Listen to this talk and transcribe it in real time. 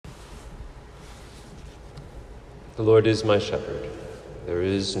The Lord is my shepherd. There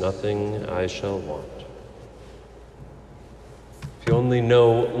is nothing I shall want. If you only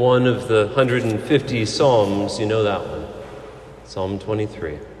know one of the 150 Psalms, you know that one. Psalm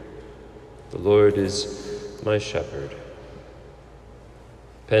 23. The Lord is my shepherd.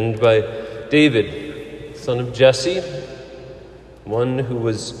 Penned by David, son of Jesse, one who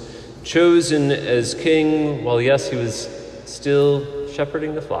was chosen as king while, yes, he was still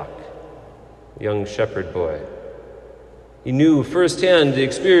shepherding the flock, a young shepherd boy. He knew firsthand the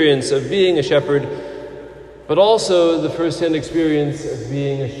experience of being a shepherd, but also the firsthand experience of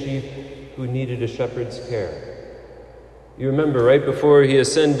being a sheep who needed a shepherd's care. You remember, right before he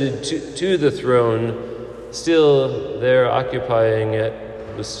ascended to the throne, still there occupying it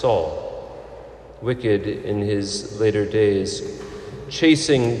was Saul, wicked in his later days,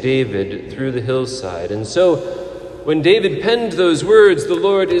 chasing David through the hillside. And so, when David penned those words, the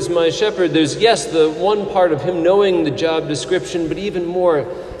Lord is my shepherd, there's, yes, the one part of him knowing the job description, but even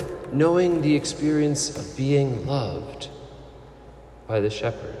more, knowing the experience of being loved by the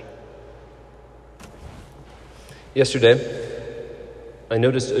shepherd. Yesterday, I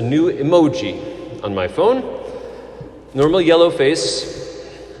noticed a new emoji on my phone. Normal yellow face,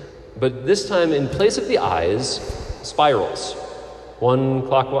 but this time in place of the eyes, spirals. One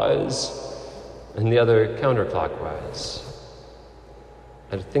clockwise and the other counterclockwise.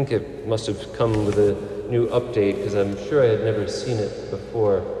 I think it must have come with a new update because I'm sure I had never seen it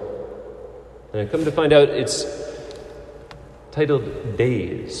before. And I come to find out it's titled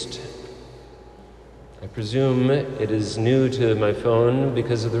Dazed. I presume it is new to my phone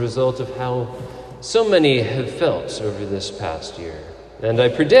because of the result of how so many have felt over this past year. And I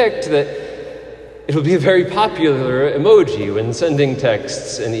predict that it'll be a very popular emoji when sending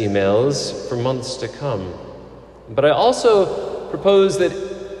texts and emails for months to come. But I also propose that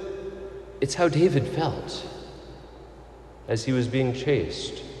it's how David felt as he was being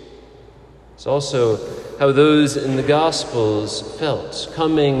chased. It's also how those in the Gospels felt,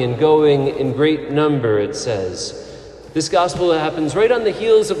 coming and going in great number, it says. This Gospel happens right on the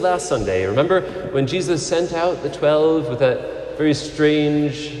heels of last Sunday. Remember when Jesus sent out the 12 with that very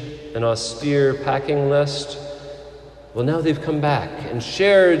strange and austere packing list? Well, now they've come back and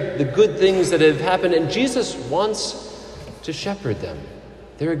shared the good things that have happened, and Jesus wants to shepherd them.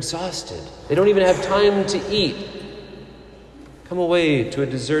 They're exhausted. They don't even have time to eat. Come away to a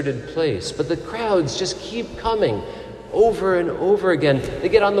deserted place. But the crowds just keep coming over and over again. They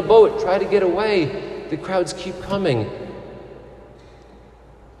get on the boat, try to get away. The crowds keep coming.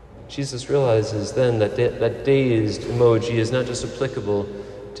 Jesus realizes then that that dazed emoji is not just applicable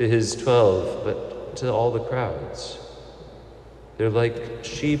to his 12, but to all the crowds. They're like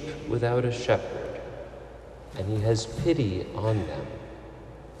sheep without a shepherd, and he has pity on them.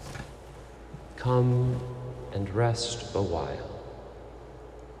 Come and rest a while.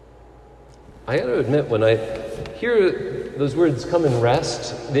 I got to admit, when I hear those words, come and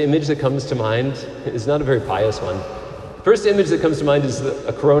rest, the image that comes to mind is not a very pious one. First image that comes to mind is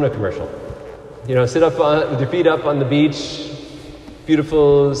a Corona commercial. You know, sit up with your feet up on the beach,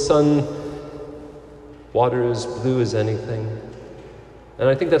 beautiful sun, water as blue as anything. And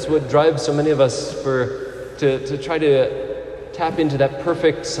I think that's what drives so many of us to try to tap into that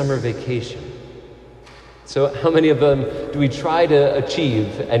perfect summer vacation. So how many of them do we try to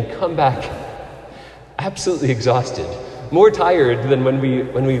achieve and come back absolutely exhausted, more tired than when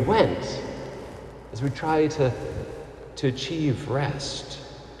we went, as we try to achieve rest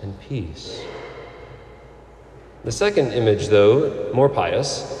and peace? The second image, though, more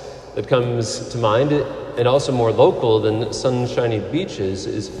pious, that comes to mind, and also more local than sunshiny beaches,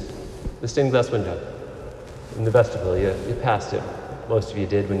 is the stained glass window in the vestibule. You passed it. Most of you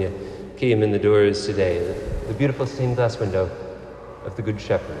did when you came in the doors today. The beautiful stained glass window of the Good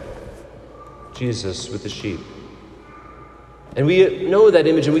Shepherd, Jesus with the sheep. And we know that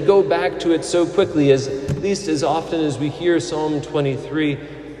image, and we go back to it so quickly, at least as often as we hear Psalm 23.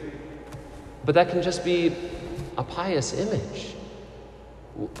 But that can just be a pious image.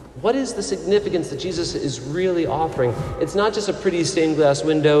 What is the significance that Jesus is really offering? It's not just a pretty stained glass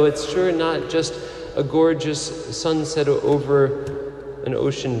window. It's sure not just a gorgeous sunset over an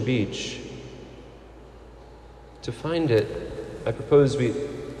ocean beach. To find it, I propose we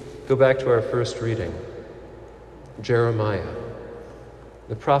go back to our first reading. Jeremiah,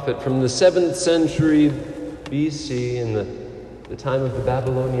 the prophet from the 7th century BC, in the time of the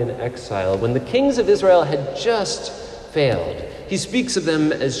Babylonian exile, when the kings of Israel had just failed. He speaks of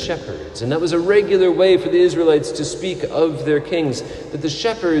them as shepherds, and that was a regular way for the Israelites to speak of their kings, that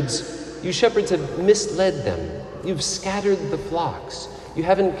you shepherds have misled them. You've scattered the flocks. You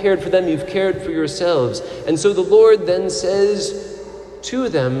haven't cared for them, you've cared for yourselves. And so the Lord then says to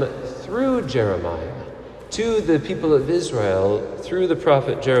them through Jeremiah, to the people of Israel, through the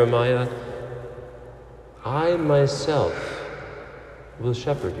prophet Jeremiah, I myself will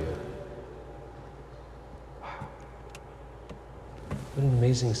shepherd you. Wow. What an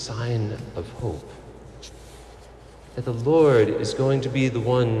amazing sign of hope. That the Lord is going to be the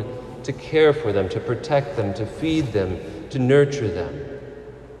one to care for them, to protect them, to feed them, to nurture them.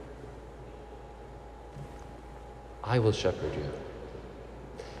 I will shepherd you.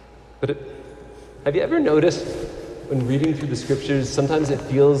 But have you ever noticed when reading through the scriptures, sometimes it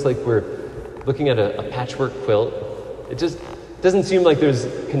feels like we're looking at a patchwork quilt? It just doesn't seem like there's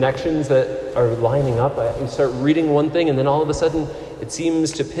connections that are lining up. You start reading one thing and then all of a sudden it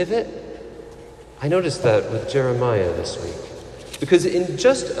seems to pivot. I noticed that with Jeremiah this week. Because in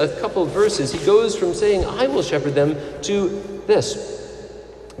just a couple verses, he goes from saying, I will shepherd them, to this.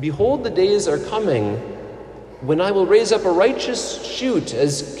 Behold, the days are coming when I will raise up a righteous shoot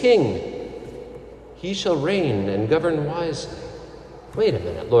as king. He shall reign and govern wisely. Wait a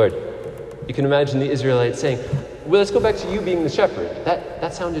minute, Lord. You can imagine the Israelites saying, well, let's go back to you being the shepherd.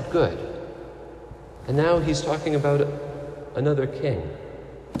 That sounded good. And now he's talking about another king.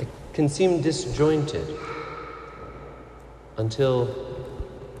 It can seem disjointed until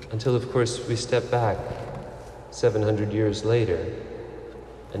of course, we step back 700 years later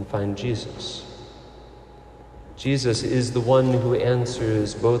and find Jesus. Jesus is the one who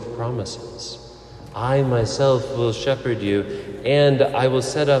answers both promises. I myself will shepherd you, and I will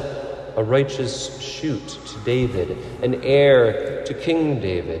set up a righteous shoot to David, an heir to King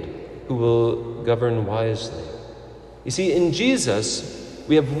David, who will govern wisely. You see, in Jesus,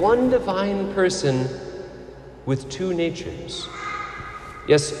 we have one divine person with two natures.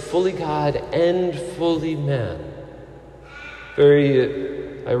 Yes, fully God and fully man.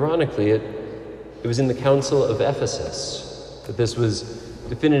 Very ironically, it was in the Council of Ephesus that this was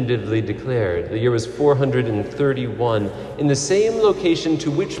definitively declared. The year was 431, in the same location to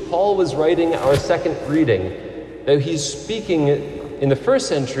which Paul was writing our second reading. Now, he's speaking in the first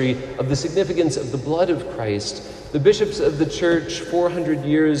century of the significance of the blood of Christ. The bishops of the church 400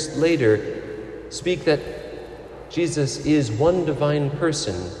 years later speak that Jesus is one divine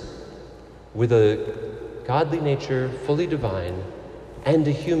person with a godly nature, fully divine, and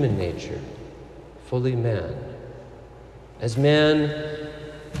a human nature, fully man. As man,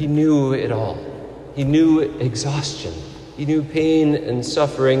 he knew it all. He knew exhaustion. He knew pain and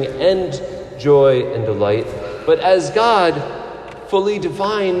suffering and joy and delight. But as God, fully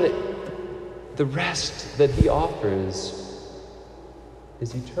divine, the rest that he offers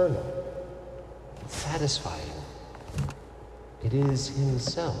is eternal. It's satisfying. It is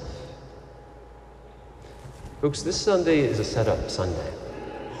himself. Folks, this Sunday is a setup Sunday.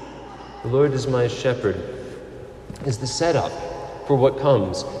 The Lord is my shepherd is the setup for what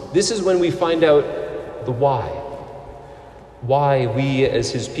comes. This is when we find out the why. Why we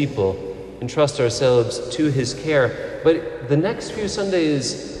as his people entrust ourselves to his care. But the next few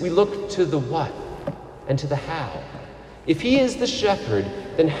Sundays, we look to the what and to the how. If he is the shepherd,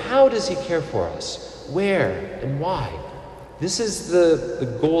 then how does he care for us? Where and why? This is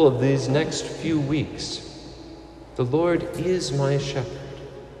the goal of these next few weeks. The Lord is my shepherd.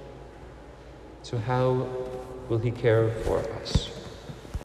 So how will he care for us?